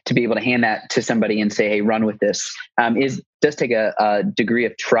experience, to be able to hand that to somebody and say, "Hey, run with this," does take a degree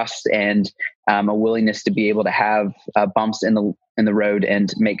of trust and a willingness to be able to have bumps in the road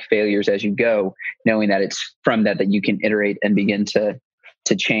and make failures as you go, knowing that it's from that you can iterate and begin to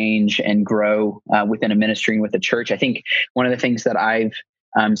change and grow within a ministry and with a church. I think one of the things that I've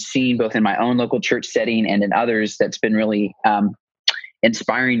seen both in my own local church setting and in others that's been really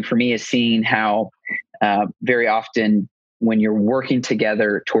inspiring for me is seeing how very often when you're working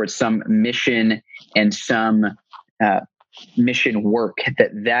together towards some mission and some mission work,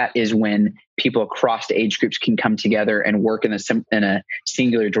 that is when people across age groups can come together and work in a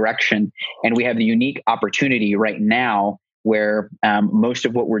singular direction. And we have the unique opportunity right now where most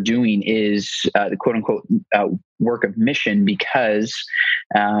of what we're doing is the quote unquote work of mission, because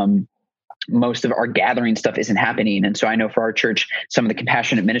most of our gathering stuff isn't happening. And so I know for our church, some of the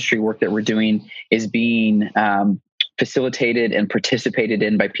compassionate ministry work that we're doing is being facilitated and participated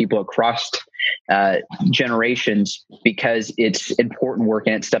in by people across generations, because it's important work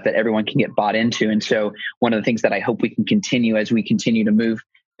and it's stuff that everyone can get bought into. And so one of the things that I hope we can continue as we continue to move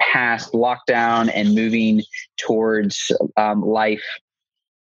past lockdown and moving towards life,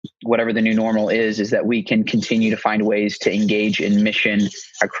 whatever the new normal is that we can continue to find ways to engage in mission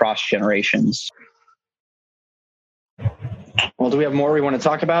across generations. Well, do we have more we want to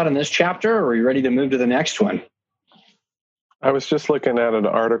talk about in this chapter, or are you ready to move to the next one? I was just looking at an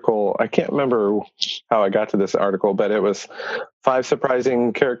article. I can't remember how I got to this article, but it was 5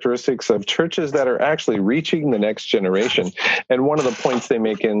 surprising characteristics of churches that are actually reaching the next generation. And one of the points they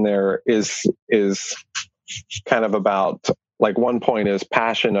make in there is kind of about, like, one point is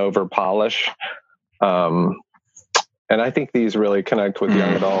passion over polish. And I think these really connect with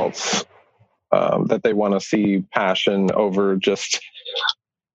young adults, that they want to see passion over just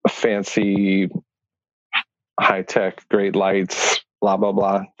fancy, high-tech, great lights, blah, blah,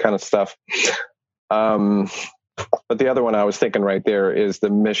 blah kind of stuff. But the other one I was thinking right there is the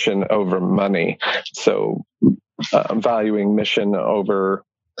mission over money. So valuing mission over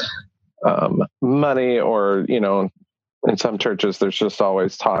money, or, in some churches, there's just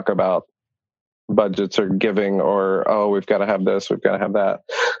always talk about budgets or giving, or, oh, we've got to have this, we've got to have that.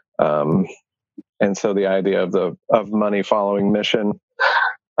 And so the idea of money following mission,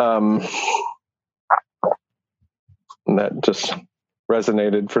 that just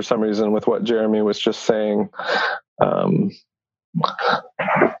resonated for some reason with what Jeremy was just saying. Young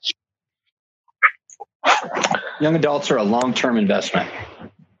adults are a long-term investment.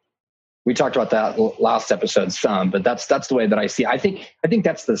 We talked about that last episode some, but that's the way that I see it. I think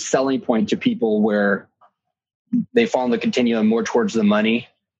that's the selling point to people, where they fall in the continuum more towards the money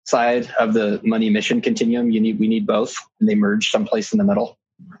side of the money mission continuum. We need both, and they merge someplace in the middle.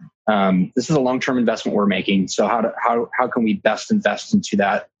 This is a long-term investment we're making. So how can we best invest into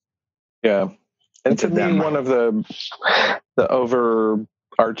that? Yeah. And to me, one of the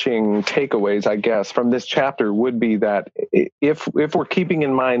overarching takeaways, I guess, from this chapter would be that if we're keeping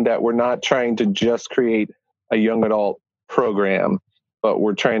in mind that we're not trying to just create a young adult program, but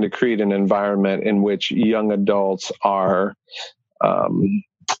we're trying to create an environment in which young adults are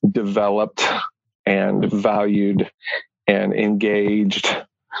developed and valued and engaged,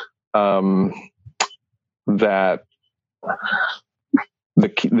 that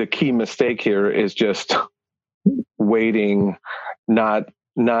the key mistake here is just waiting, not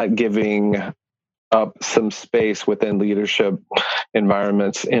giving up some space within leadership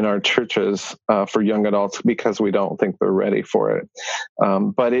environments in our churches for young adults, because we don't think they're ready for it.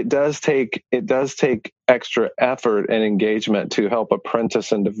 But it does take extra effort and engagement to help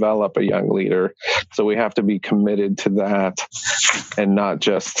apprentice and develop a young leader. So we have to be committed to that, and not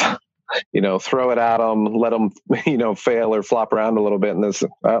just, throw it at them, let them, fail or flop around a little bit. And this,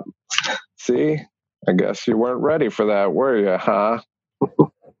 see, I guess you weren't ready for that, were you, huh?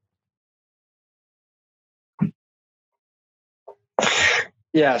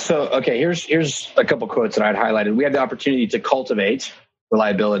 Yeah. So, okay, here's a couple quotes that I'd highlighted. We have the opportunity to cultivate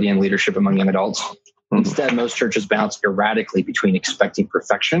reliability and leadership among young adults. Instead, most churches bounce erratically between expecting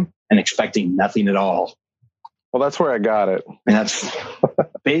perfection and expecting nothing at all. Well, that's where I got it. And that's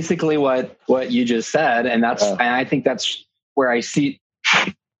basically what you just said. And and I think that's where I see.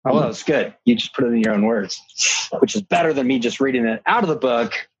 Oh, well, that's good. You just put it in your own words, which is better than me just reading it out of the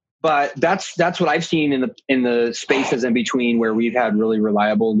book But that's what I've seen in the spaces in between where we've had really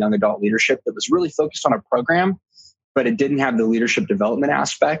reliable young adult leadership that was really focused on a program, but it didn't have the leadership development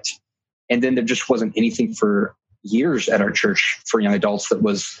aspect. And then there just wasn't anything for years at our church for young adults that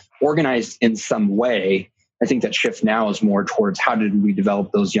was organized in some way. I think that shift now is more towards how did we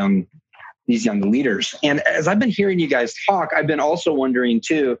develop these young leaders. And as I've been hearing you guys talk, I've been also wondering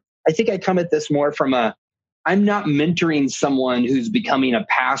too, I think I come at this more from I'm not mentoring someone who's becoming a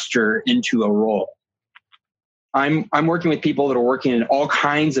pastor into a role. I'm working with people that are working in all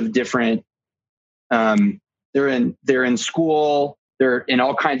kinds of different, they're in school, they're in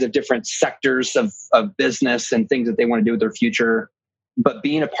all kinds of different sectors of business and things that they want to do with their future. But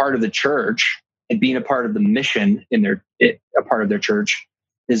being a part of the church and being a part of the mission a part of their church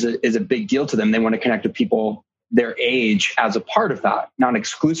is a big deal to them. They want to connect with people their age as a part of that, not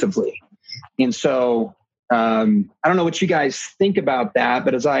exclusively. And so I don't know what you guys think about that,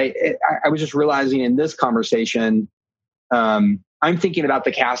 but as I was just realizing in this conversation, I'm thinking about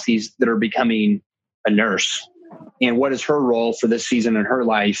the Cassies that are becoming a nurse and what is her role for this season in her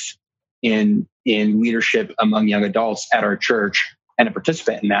life in leadership among young adults at our church and a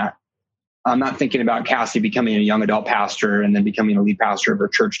participant in that. I'm not thinking about Cassie becoming a young adult pastor and then becoming a lead pastor of her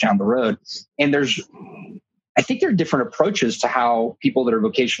church down the road. And I think there are different approaches to how people that are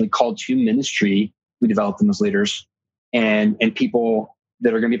vocationally called to ministry, we develop them as leaders, and people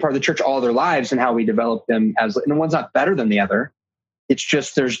that are going to be part of the church all their lives and how we develop them and one's not better than the other. It's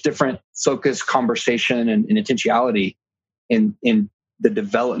just there's different focus, conversation, and intentionality in the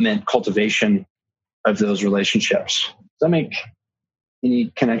development, cultivation of those relationships. Does that make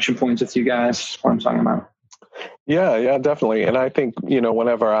any connection points with you guys? What I'm talking about? Yeah, definitely. And I think,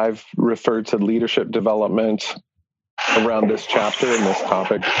 whenever I've referred to leadership development around this chapter and this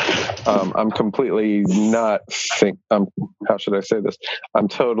topic, I'm completely not how should I say this? I'm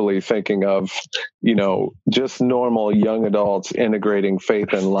totally thinking of, just normal young adults integrating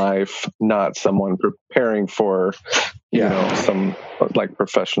faith in life, not someone preparing for, some like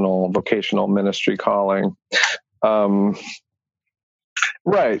professional vocational ministry calling.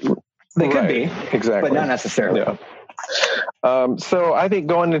 Right. They could be. Exactly. But not necessarily. Yeah. So I think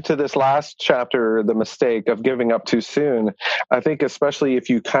going into this last chapter, the mistake of giving up too soon, I think especially if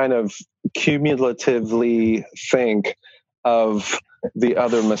you kind of cumulatively think of the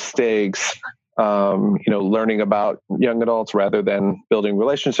other mistakes, learning about young adults rather than building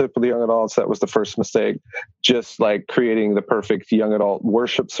relationships with young adults, that was the first mistake. Just like creating the perfect young adult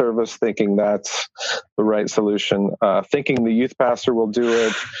worship service, thinking that's the right solution, thinking the youth pastor will do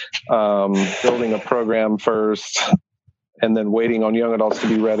it, building a program first, and then waiting on young adults to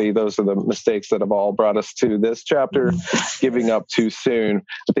be ready. Those are the mistakes that have all brought us to this chapter, giving up too soon.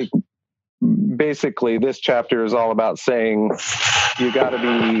 I think basically this chapter is all about saying you got to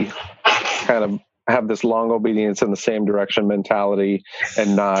be kind of have this long obedience in the same direction mentality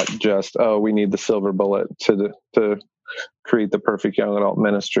and not just, we need the silver bullet to create the perfect young adult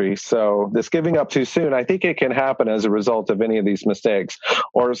ministry. So this giving up too soon, I think it can happen as a result of any of these mistakes.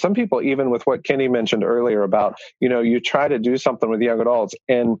 Or some people, even with what Kenny mentioned earlier about, you try to do something with young adults,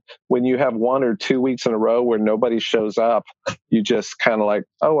 and when you have 1 or 2 weeks in a row where nobody shows up, you just kind of like,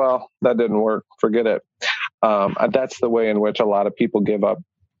 oh, well, that didn't work. Forget it. That's the way in which a lot of people give up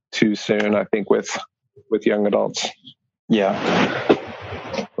too soon, I think, with young adults. Yeah.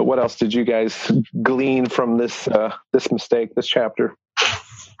 But what else did you guys glean from this mistake, this chapter?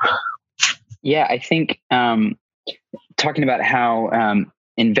 Yeah, I think talking about how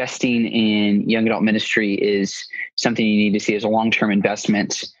investing in young adult ministry is something you need to see as a long-term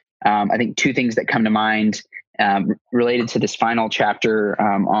investment. I think 2 things that come to mind related to this final chapter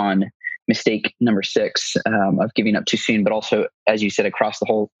on mistake number 6 of giving up too soon, but also, as you said, across the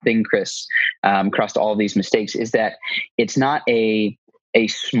whole thing, Chris, across all of these mistakes, is that it's not a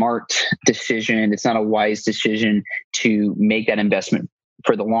smart decision. It's not a wise decision to make that investment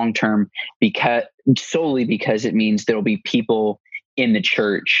for the long term, solely because it means there'll be people in the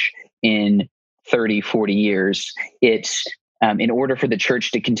church in 30, 40 years. It's in order for the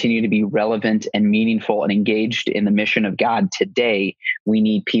church to continue to be relevant and meaningful and engaged in the mission of God today, we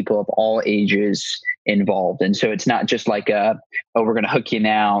need people of all ages involved. And so it's not just like we're going to hook you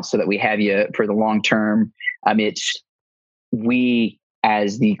now so that we have you for the long term. It's we,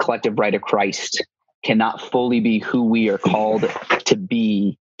 as the collective bride of Christ, cannot fully be who we are called to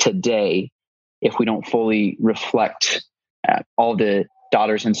be today if we don't fully reflect all the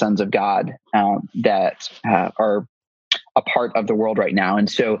daughters and sons of God that are a part of the world right now. And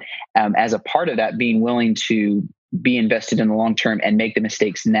so as a part of that, being willing to be invested in the long term and make the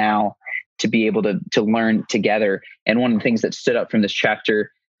mistakes now to be able to learn together. And one of the things that stood up from this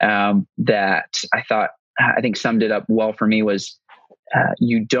chapter that I think summed it up well for me was,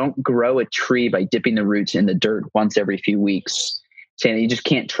 you don't grow a tree by dipping the roots in the dirt once every few weeks. Saying that you just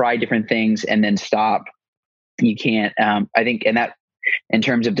can't try different things and then stop. You can't, I think, and that in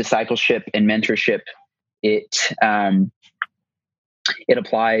terms of discipleship and mentorship, it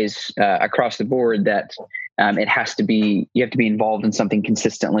applies across the board, that you have to be involved in something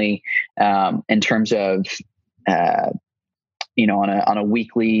consistently, in terms of, on a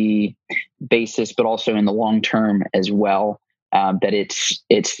weekly basis, but also in the long term as well. That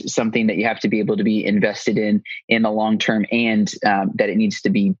it's something that you have to be able to be invested in the long term, and that it needs to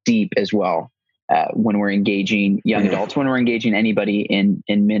be deep as well. When we're engaging young adults, when we're engaging anybody in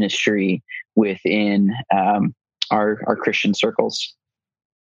ministry within our Christian circles.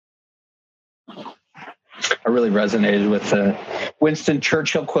 I really resonated with the Winston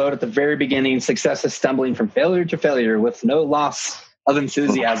Churchill quote at the very beginning: "Success is stumbling from failure to failure with no loss of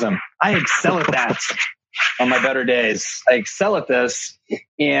enthusiasm." I excel at that on my better days. I excel at this.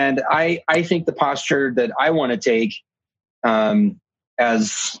 And I think the posture that I want to take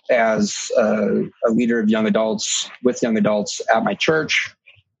as a leader of young adults, with young adults at my church,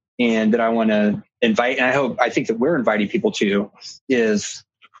 and that I want to invite, and I think that we're inviting people to, is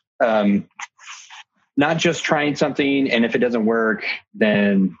not just trying something, and if it doesn't work,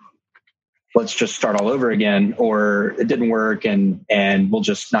 then let's just start all over again, or it didn't work and we'll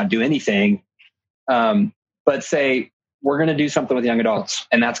just not do anything. But say, we're going to do something with young adults,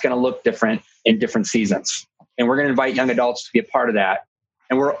 and that's going to look different in different seasons. And we're going to invite young adults to be a part of that.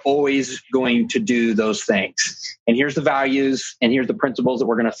 And we're always going to do those things. And here's the values, and here's the principles that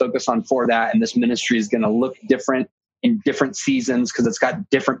we're going to focus on for that. And this ministry is going to look different in different seasons, because it's got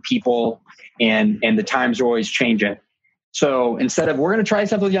different people, and the times are always changing. So instead of, we're going to try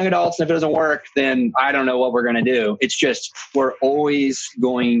something with young adults, and if it doesn't work, then I don't know what we're going to do. It's just, we're always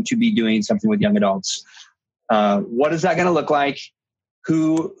going to be doing something with young adults. What is that going to look like?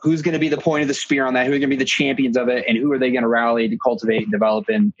 Who's going to be the point of the spear on that? Who are going to be the champions of it? And who are they going to rally to cultivate and develop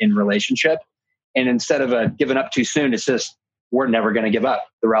in relationship? And instead of giving up too soon, it's just, we're never going to give up.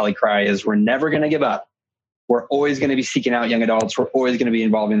 The rally cry is, we're never going to give up. We're always going to be seeking out young adults. We're always going to be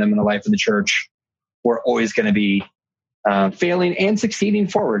involving them in the life of the church. We're always going to be failing and succeeding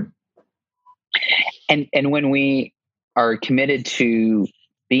forward. And when we are committed to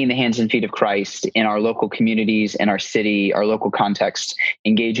being the hands and feet of Christ in our local communities, in our city, our local context,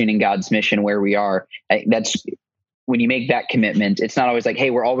 engaging in God's mission where we are, that's when you make that commitment. It's not always like, hey,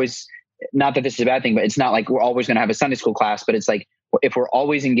 we're always, not that this is a bad thing, but it's not like we're always going to have a Sunday school class, but it's like, if we're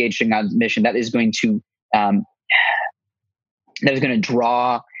always engaged in God's mission, that is going to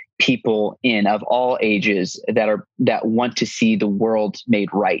draw people in of all ages that want to see the world made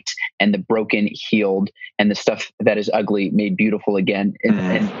right, and the broken healed, and the stuff that is ugly made beautiful again,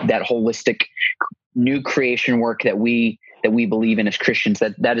 and that holistic new creation work that we believe in as Christians,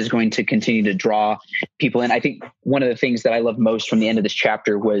 that is going to continue to draw people in. I think one of the things that I love most from the end of this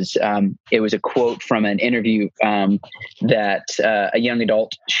chapter was it was a quote from an interview that a young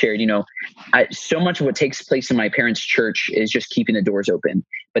adult shared. So much of what takes place in my parents' church is just keeping the doors open,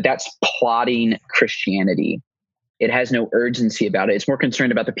 but that's plotting Christianity. It has no urgency about it. It's more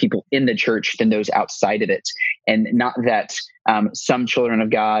concerned about the people in the church than those outside of it. And not that some children of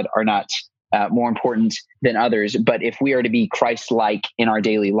God are not more important than others, but if we are to be Christ-like in our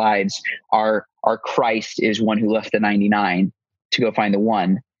daily lives, our Christ is one who left the 99 to go find the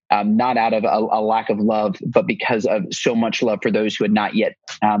one, not out of a lack of love, but because of so much love for those who had not yet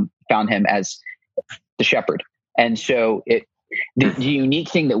found him as the shepherd. And so the unique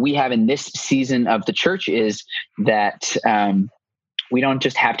thing that we have in this season of the church is that we don't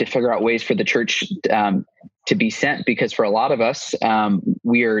just have to figure out ways for the church to be sent, because for a lot of us,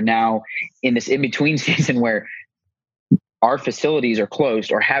 we are now in this in-between season where our facilities are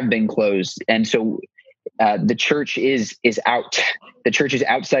closed or have been closed. And so the church is out. The church is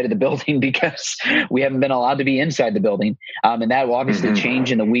outside of the building because we haven't been allowed to be inside the building. And that will obviously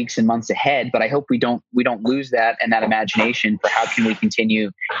change in the weeks and months ahead, but I hope we don't lose that and that imagination for how can we continue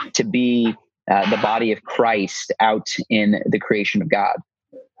to be the body of Christ out in the creation of God.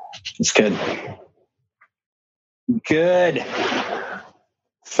 It's good. Good.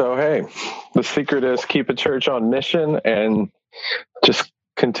 So, hey, the secret is keep a church on mission and just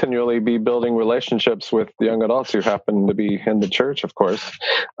continually be building relationships with young adults who happen to be in the church, of course,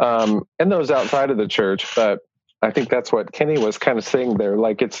 and those outside of the church. But I think that's what Kenny was kind of saying there.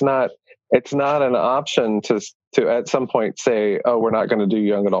 Like, it's not an option to at some point say, oh, we're not going to do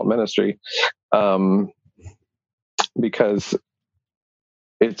young adult ministry, because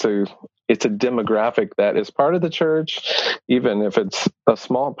it's it's a demographic that is part of the church, even if it's a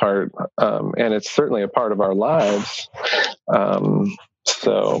small part, and it's certainly a part of our lives.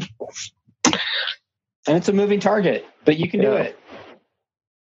 So, and it's a moving target, but you can do it.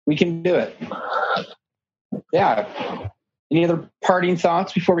 We can do it. Yeah. Any other parting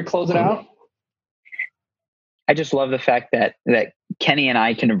thoughts before we close it out? I just love the fact that Kenny and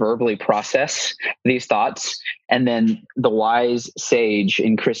I can verbally process these thoughts, and then the wise sage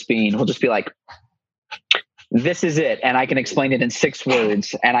in Chris Bean will just be like, this is it. And I can explain it in 6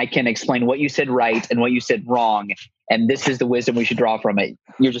 words, and I can explain what you said right and what you said wrong. And this is the wisdom we should draw from it.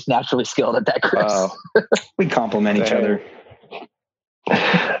 You're just naturally skilled at that, Chris. We complement each other.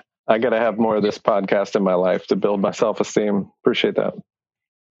 I got to have more of this podcast in my life to build my self-esteem. Appreciate that.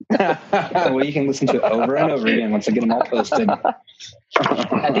 Well, you can listen to it over and over again once I get them all posted.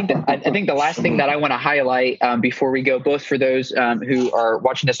 I think the last thing that I want to highlight before we go, both for those who are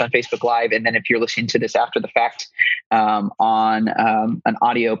watching this on Facebook Live, and then if you're listening to this after the fact on an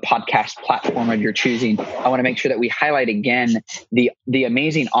audio podcast platform of your choosing, I want to make sure that we highlight again the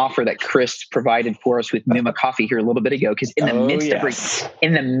amazing offer that Chris provided for us with Numa Coffee here a little bit ago. Because in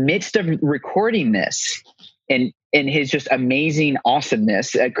the midst of recording this, and in his just amazing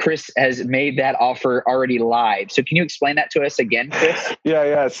awesomeness, Chris has made that offer already live. So can you explain that to us again, Chris?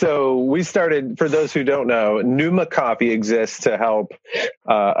 Yeah. So we started, for those who don't know, Numa Coffee exists to help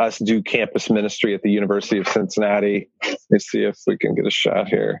us do campus ministry at the University of Cincinnati. Let's see if we can get a shot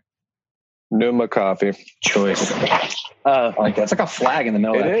here. Numa Coffee. Choice. Like that's like a flag in the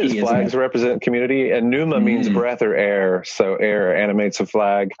middle of that It is. Flags represent community, and Numa means breath or air. So air animates a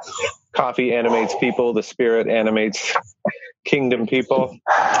flag. Coffee animates people. The spirit animates kingdom people.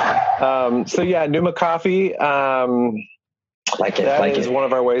 Numa Coffee. That is one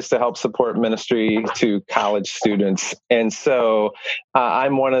of our ways to help support ministry to college students. And so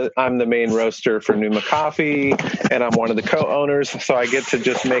I'm the main roaster for Numa Coffee, and I'm one of the co-owners. So I get to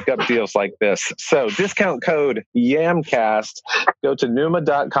just make up deals like this. So discount code YAMCAST, go to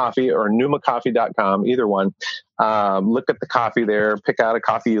numa.coffee or numacoffee.com, either one. Look at the coffee there, pick out a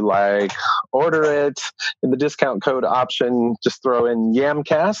coffee you like, order it. In the discount code option, just throw in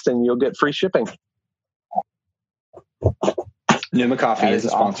YAMCAST and you'll get free shipping. Numa Coffee is a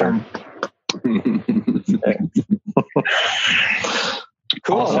sponsor.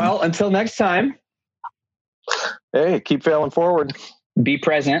 Cool. Awesome. Well, until next time. Hey, keep failing forward. Be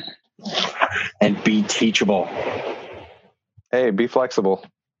present. And be teachable. Hey, be flexible.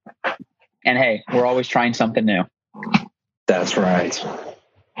 And hey, we're always trying something new. That's right.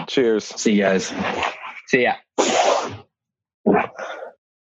 Cheers. See you guys. See ya.